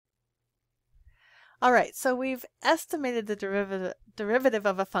All right, so we've estimated the derivative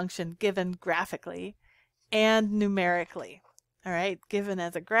of a function given graphically and numerically. All right, given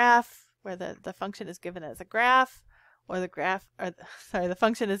as a graph, where the function is given as a graph, or the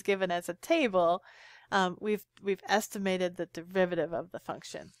function is given as a table. We've estimated the derivative of the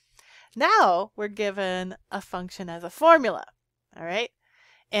function. Now we're given a function as a formula. All right,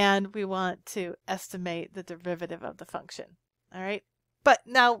 and we want to estimate the derivative of the function. All right, but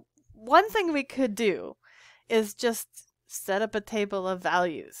now one thing we could do is just set up a table of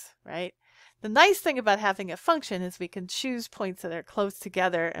values, right? The nice thing about having a function is we can choose points that are close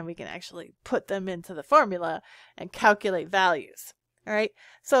together and we can actually put them into the formula and calculate values. All right,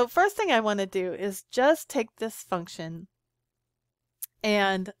 so first thing I want to do is just take this function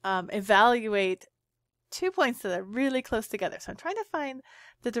and evaluate 2 points that are really close together. So I'm trying to find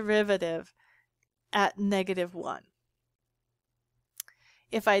the derivative at -1.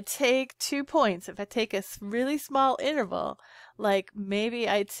 If I take 2 points, if I take a really small interval, like maybe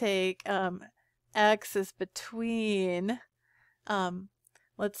I take x is between,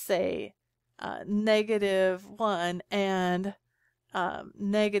 let's say, -1 and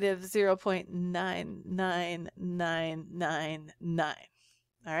 -0.99999.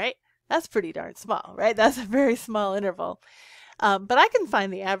 All right, that's pretty darn small, right? That's a very small interval. But I can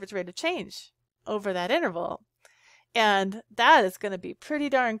find the average rate of change over that interval. And that is going to be pretty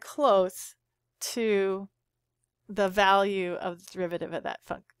darn close to the value of the derivative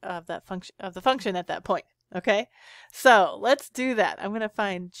of the function at that point. Okay, so let's do that. I'm going to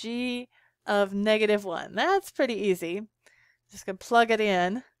find g of -1. That's pretty easy. Just going to plug it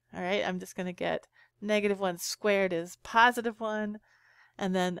in. All right, I'm just going to get -1 squared is +1,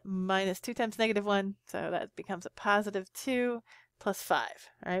 and then -2 times -1, so that becomes a +2. Plus 5.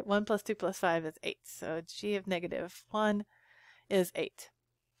 All right, 1 plus 2 plus 5 is 8. So g of -1 is 8.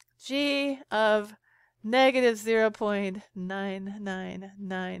 G of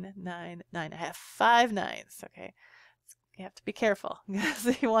 -0.99999. I have 5 nines. Okay, you have to be careful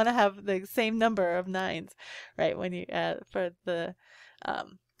because you want to have the same number of nines, right? When you for the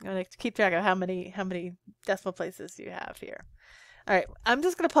you want to keep track of how many decimal places you have here. All right, I'm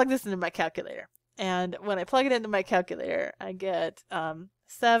just going to plug this into my calculator. And when I plug it into my calculator, I get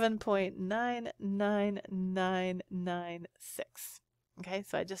 7.99996. Okay,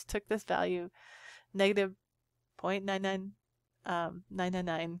 so I just took this value,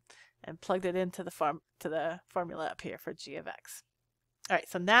 -0.99999, and plugged it into the formula up here for g of x. All right,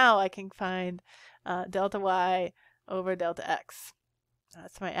 so now I can find delta y over delta x.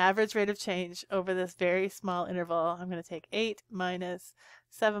 That's my average rate of change over this very small interval. I'm going to take 8 minus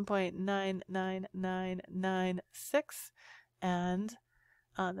 7.99996 and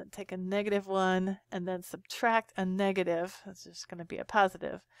then take a -1 and then subtract a negative. That's just going to be a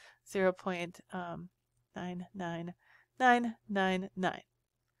positive 0.99999.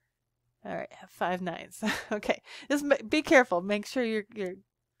 All right, I have 5 nines. Okay, just be careful. Make sure you're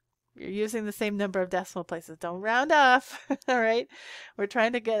using the same number of decimal places. Don't round off. All right, we're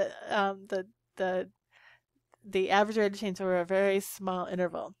trying to get the average rate of change over a very small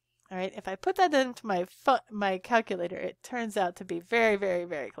interval. All right, if I put that into my calculator, it turns out to be very, very,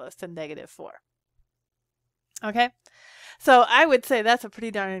 very close to -4. Okay, so I would say that's a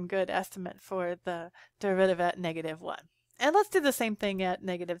pretty darn good estimate for the derivative at -1. And let's do the same thing at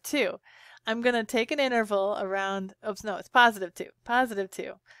 -2. I'm going to take an interval around, oops, no, it's +2.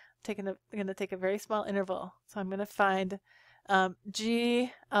 +2. I'm going to take a very small interval. So I'm going to find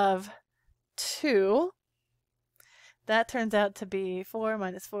g of 2. That turns out to be 4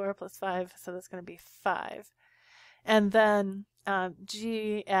 minus 4 plus 5, so that's going to be 5. And then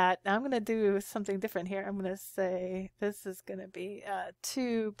g at, now I'm going to do something different here. I'm going to say this is going to be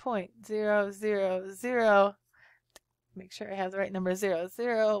 2.000, make sure I have the right number,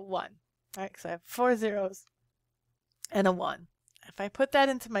 001. All right, so I have 4 zeros and a 1. If I put that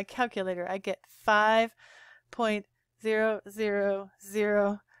into my calculator, I get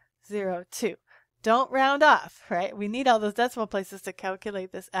 5.00002. Don't round off, right? We need all those decimal places to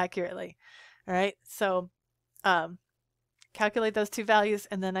calculate this accurately. All right, so calculate those two values,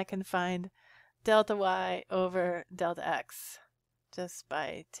 and then I can find delta y over delta x just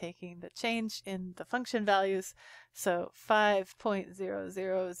by taking the change in the function values. So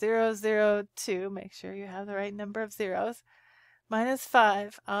 5.00002, make sure you have the right number of zeros, minus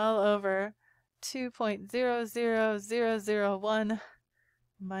 5 all over 2.00001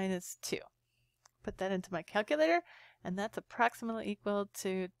 minus 2. Put that into my calculator, and that's approximately equal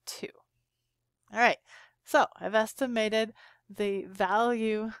to 2. All right, so I've estimated the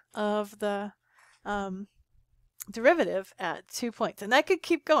value of the derivative at 2 points. And I could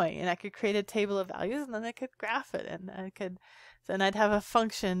keep going, and I could create a table of values, and then I could graph it, and then I'd have a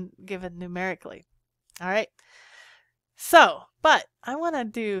function given numerically. All right. So, but I want to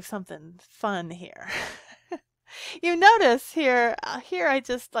do something fun here. You notice here I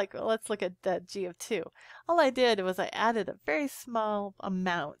just well, let's look at that g of 2. All I did was I added a very small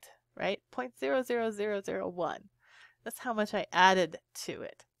amount, right? 0.00001. That's how much I added to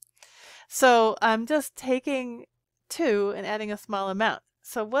it. So I'm just taking 2 and adding a small amount.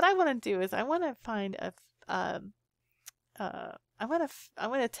 So what I want to do is I want to find a I want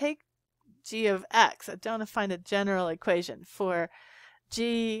to take g of x. I want to find a general equation for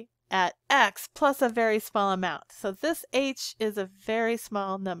g at x plus a very small amount. So this h is a very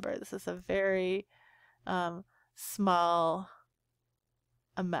small number. This is a very small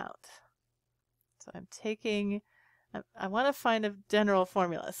amount. So I'm taking, I want to find a general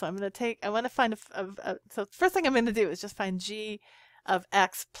formula. So I'm going to take, I want to find so first thing I'm going to do is just find g of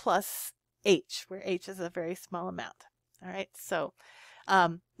x plus h, where h is a very small amount. All right, so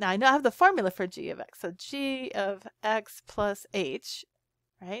now I know I have the formula for g of x. So g of x plus h,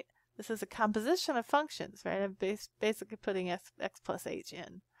 right? This is a composition of functions, right? I'm basically putting x plus h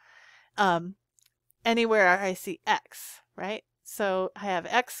in. Anywhere I see x, right? So I have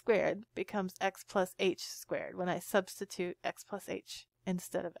x squared becomes x plus h squared when I substitute x plus h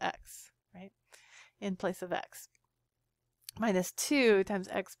instead of x, right? In place of x. Minus 2 times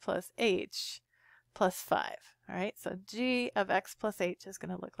x plus h plus 5. All right, so g of x plus h is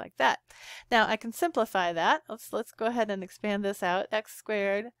going to look like that. Now I can simplify that. Let's go ahead and expand this out. X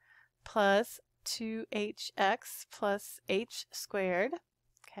squared plus 2hx plus h squared.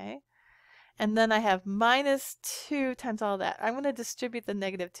 Okay. And then I have minus 2 times all that. I'm going to distribute the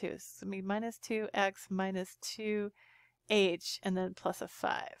negative 2. So it's going to be minus 2x minus 2h and then plus a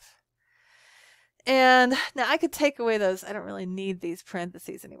 5. And now I could take away those. I don't really need these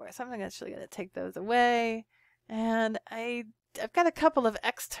parentheses anymore. So I'm actually going to take those away. And I've got a couple of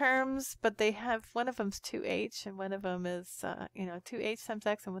x terms, but they have, one of them's 2h and one of them is, 2h times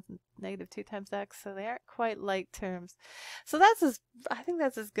x and with negative 2 times x. So they aren't quite like terms. So I think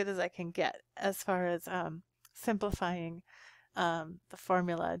that's as good as I can get as far as simplifying the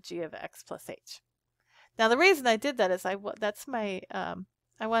formula g of x plus h. Now the reason I did that is I want to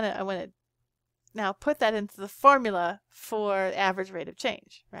now put that into the formula for average rate of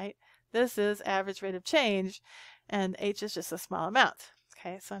change, right? This is average rate of change, and h is just a small amount.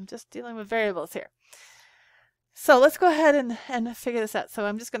 Okay, so I'm just dealing with variables here. So let's go ahead and figure this out. So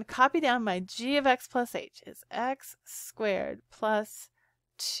I'm just going to copy down my g of x plus h is x squared plus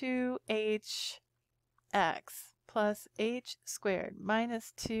 2hx plus h squared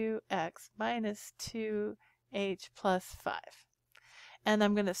minus 2x minus 2h plus 5. And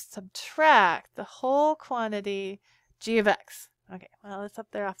I'm going to subtract the whole quantity g of x. Okay, well, it's up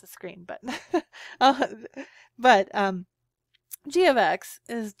there off the screen, but g of x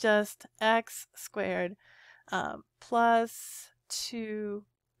is just x squared plus 2,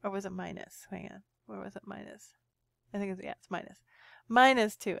 or was it minus? Hang on, where was it minus? I think it's, yeah, it's minus.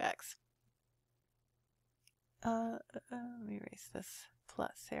 Minus 2x. Let me erase this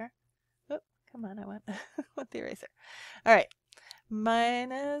plus here. Oh, come on, I want the eraser. All right,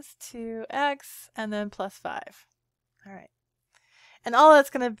 minus 2x and then plus 5. All right. And all that's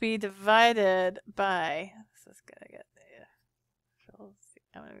going to be divided by, this is going to get,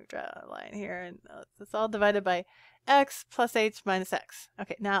 I'm going to draw a line here, and it's all divided by x plus h minus x.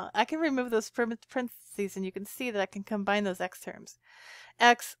 Okay, now I can remove those parentheses, and you can see that I can combine those x terms.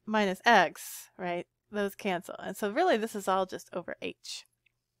 X minus x, right, those cancel. And so really this is all just over h.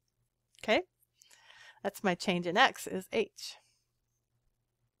 Okay, that's my change in x is h.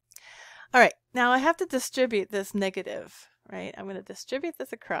 All right, now I have to distribute this negative. Right, I'm going to distribute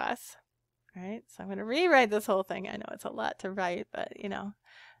this across, right? So I'm going to rewrite this whole thing. I know it's a lot to write, but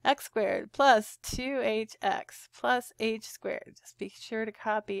x squared plus 2hx plus h squared. Just be sure to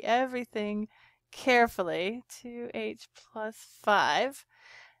copy everything carefully. 2h plus 5.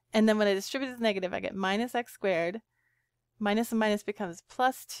 And then when I distribute this negative, I get minus x squared. Minus and minus becomes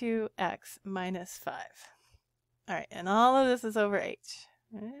plus 2x minus 5. All right, and all of this is over h.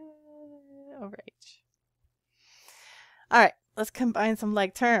 Over h. All right, let's combine some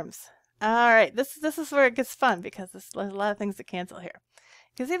like terms. All right, this is where it gets fun because there's a lot of things to cancel here.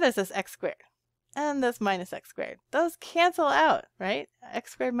 You can see there's this x squared and this minus x squared. Those cancel out, right?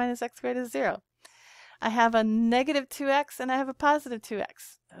 X squared minus x squared is 0. I have a negative 2x and I have a positive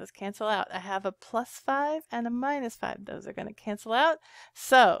 2x. Those cancel out. I have a plus 5 and a minus 5. Those are going to cancel out.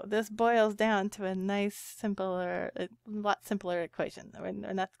 So this boils down to a nice, a lot simpler equation. We're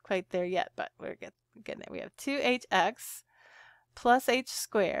not quite there yet, but we're Again, we have 2hx plus h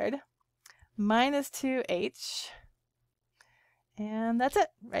squared minus 2h. And that's it,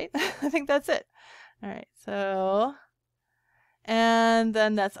 right? I think that's it. All right, so, and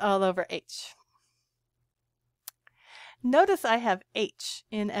then that's all over h. Notice I have h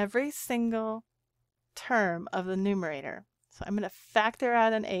in every single term of the numerator. So I'm going to factor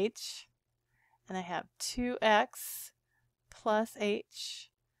out an h, and I have 2x plus h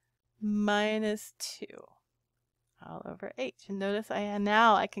minus 2 all over h. And notice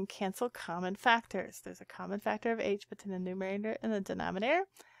now I can cancel common factors. There's a common factor of h between the numerator and the denominator.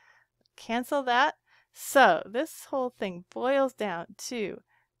 Cancel that. So this whole thing boils down to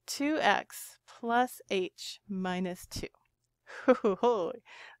 2x plus h minus 2.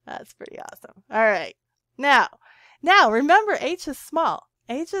 That's pretty awesome. All right. Now remember, h is small.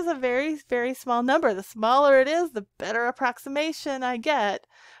 H is a very, very small number. The smaller it is, the better approximation I get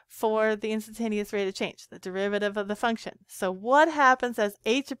for the instantaneous rate of change, the derivative of the function. So what happens as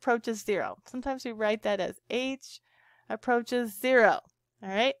h approaches 0? Sometimes we write that as h approaches 0. All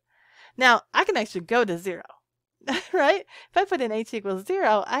right. Now, I can actually go to 0, right? If I put in h equals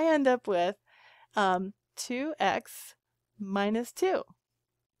 0, I end up with 2x minus 2.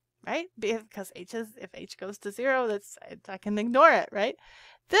 Right? Because if h goes to 0, I can ignore it, right?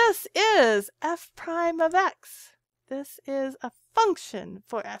 This is f prime of x. This is a function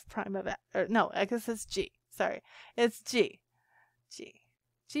for f prime of x. Or no, I guess it's g. Sorry. It's g.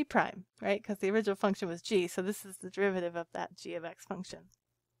 G prime, right? Because the original function was g, so this is the derivative of that g of x function.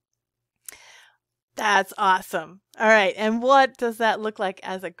 That's awesome. All right, and what does that look like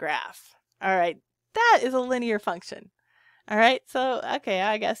as a graph? All right, that is a linear function. All right, so, okay,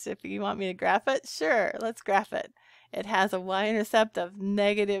 I guess if you want me to graph it, sure, let's graph it. It has a y-intercept of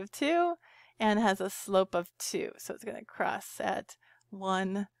 -2 and has a slope of 2. So it's going to cross at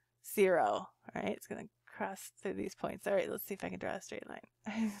 1, 0. All right, it's going to cross through these points. All right, let's see if I can draw a straight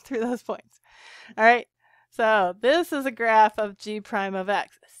line through those points. All right, so this is a graph of g prime of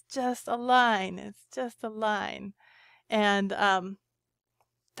x. It's just a line. It's just a line. And,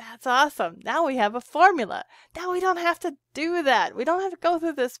 that's awesome. Now we have a formula. Now we don't have to do that. We don't have to go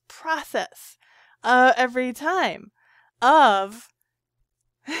through this process every time of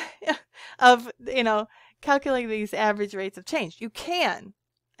calculating these average rates of change. You can,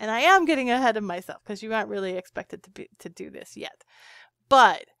 and I am getting ahead of myself because you aren't really expected to do this yet.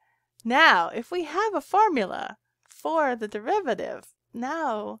 But now, if we have a formula for the derivative,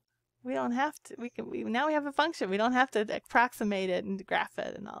 now we don't have to, now we have a function. We don't have to approximate it and graph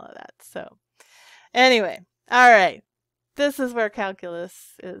it and all of that. So anyway, all right. This is where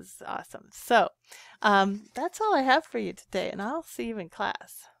calculus is awesome. So that's all I have for you today, and I'll see you in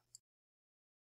class.